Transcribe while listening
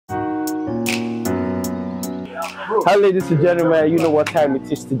Hi, ladies and gentlemen, you know what time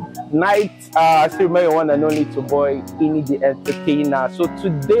it is tonight. I still remember your one and only to boy, Ini the Entertainer. So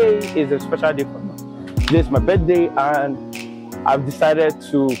today is a special day for me. Today is my birthday, and I've decided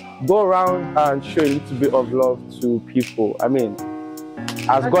to go around and show a little bit of love to people. I mean,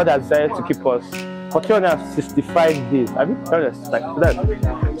 as God has decided to keep us for 365 days. I mean,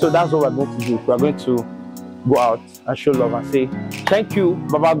 so that's what we're going to do. We're going to go out and show love and say thank you,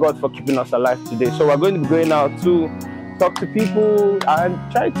 Baba God, for keeping us alive today. So we're going to be going out to talk to people and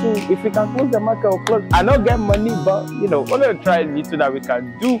try to, if we can close the market or close. I don't get money, but you know, we're going to try little that we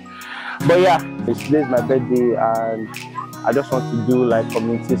can do. But yeah, today's my birthday, and I just want to do like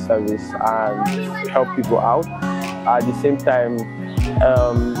community service and help people out. At the same time,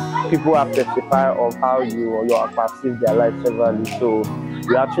 people have testified of how you have perceived their life severally. So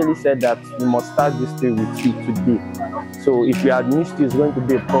we actually said that we must start this thing with you today. So if you had missed it, it's going to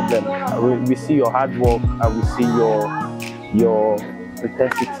be a problem. We see your hard work and we see your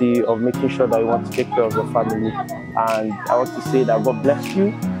intensity of making sure that you want to take care of your family. And I want to say that God bless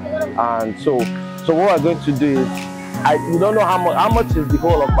you. And so what we're going to do is, we don't know how much is the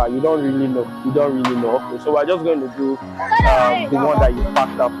whole offer. You don't really know. Okay, so we're just going to do the one that you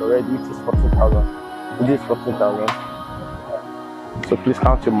packed up already, which is 14,000. This is 14,000. So please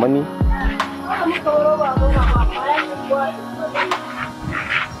count your money. This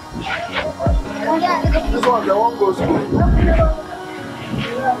one, the one goes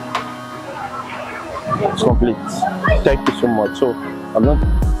It's complete. Thank you so much. So I'm not.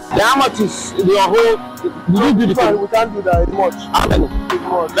 How much is your whole? Did you do the thing? We can't do that much. How many?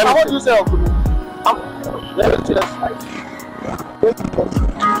 How much do you say? Let me see.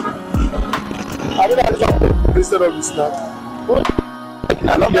 I don't know instead of this now. I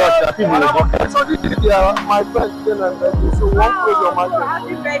love your people. So this is my friend, so one close your market.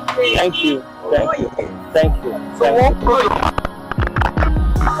 Thank you. So one close your market.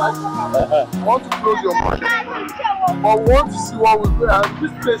 Want to close your market, but want to see what we do. And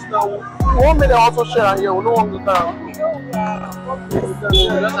this place now, one minute also share here. We don't want to time. We don't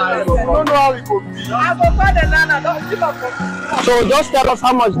know how it could be. So just tell us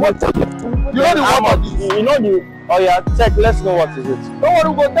how much. You know the water. You know the. Oh yeah, check. Let's know what is it. Don't worry,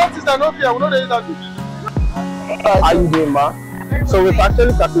 we go that is not here. We know the that. How you doing, ma? So we've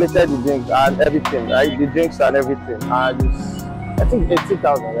actually calculated the drinks and everything, right? The drinks and everything, and it's, I think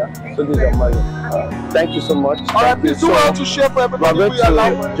 80,000. Yeah. So this is your money. Thank you so much. All right, please do well to share for everybody. We're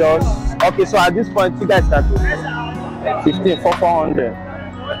going to just. Okay, so at this point, you guys can do 15 for 400.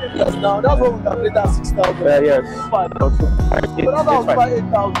 Yes, now that's what we calculated at 6,000. Yes. But that was about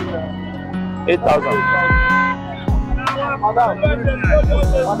 8,000. 8,000. Madam,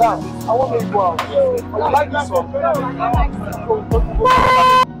 I want to go out. But you like this one? Wait,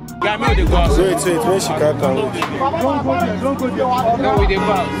 when she can't come. Don't go there. No, we did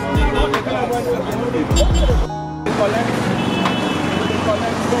go out.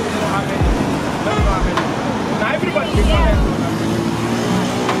 Now everybody can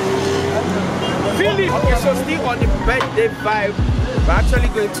Philip is still on the birthday vibe. We're actually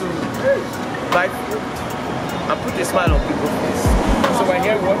going to buy food and put a smile on people's face. So we're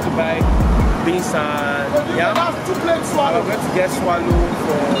here, we want to buy beans and yam. And we're going to get swallow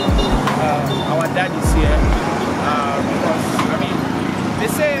for our daddies here. Because, I mean, they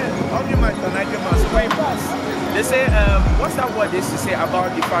say, only man can like a man, so why pass? They say, what's that word they say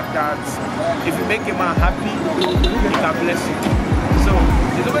about the fact that if you make a man happy, he can bless you. So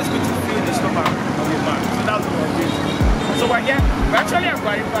it's always good to feel the stomach of a man. So that's what we're doing. So we're here, we're actually at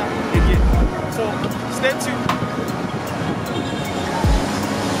Guariba again. So stay tuned.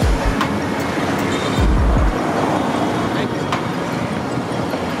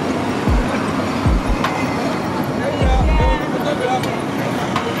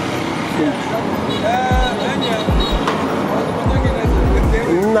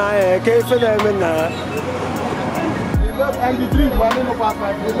 And the drink,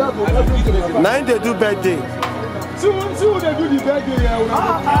 Nine they do birthday. See when they do the birthday.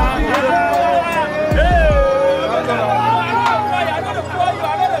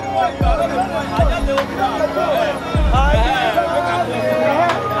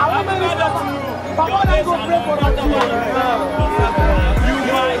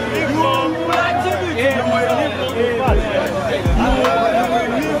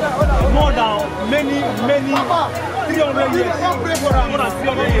 More than many 300 years. More than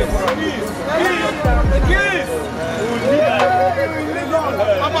 300 years.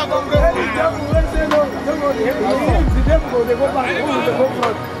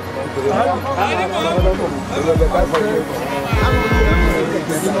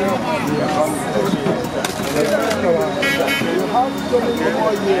 so many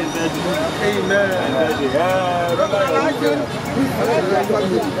more years. Amen.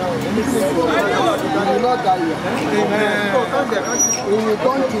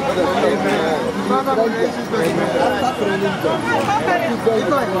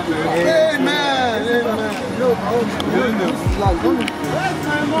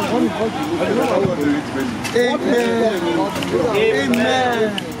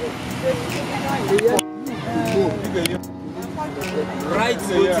 Right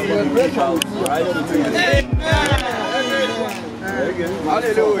to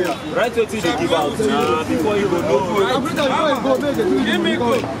hallelujah. Right to they give out before you go. Give me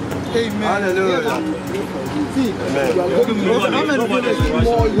go. Amen. Hallelujah. See, amen.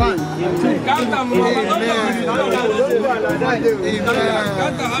 More land.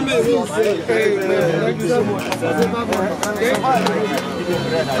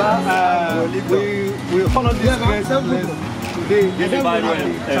 We honor this grace today. Give me by rent.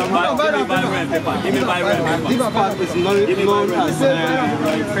 Give me by rent. This part is known as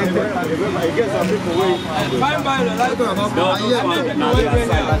printed. I guess I'm people wait. Fine by the light.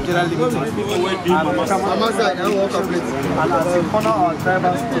 And as you honor our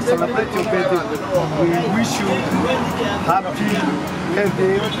drivers to celebrate your birthday, we wish you happy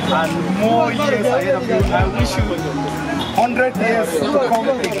birthday and more years ahead of you. I wish you 100 years to come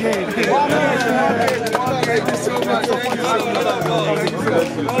again. Thank you so much.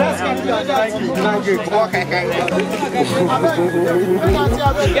 Thank you.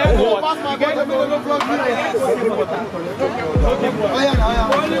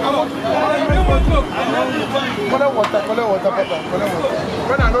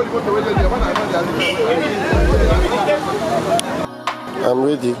 I'm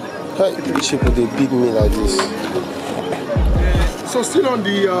ready. Hey, people, they beat me like this. So still on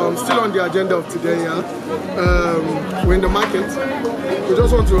the agenda of today, yeah. We're in the market. We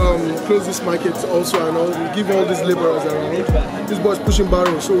just want to close this market also, and we give all these laborers around. This boy's pushing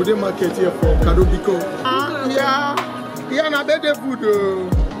barrels, so we did market here for Kadobiko. Yeah, na birthday food.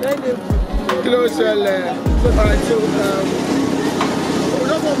 Close, alright. So we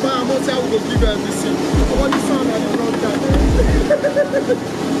just want to buy a motor. We will give everything. What this sound? I don't know that.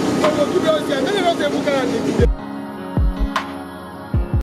 We will give us. Many of them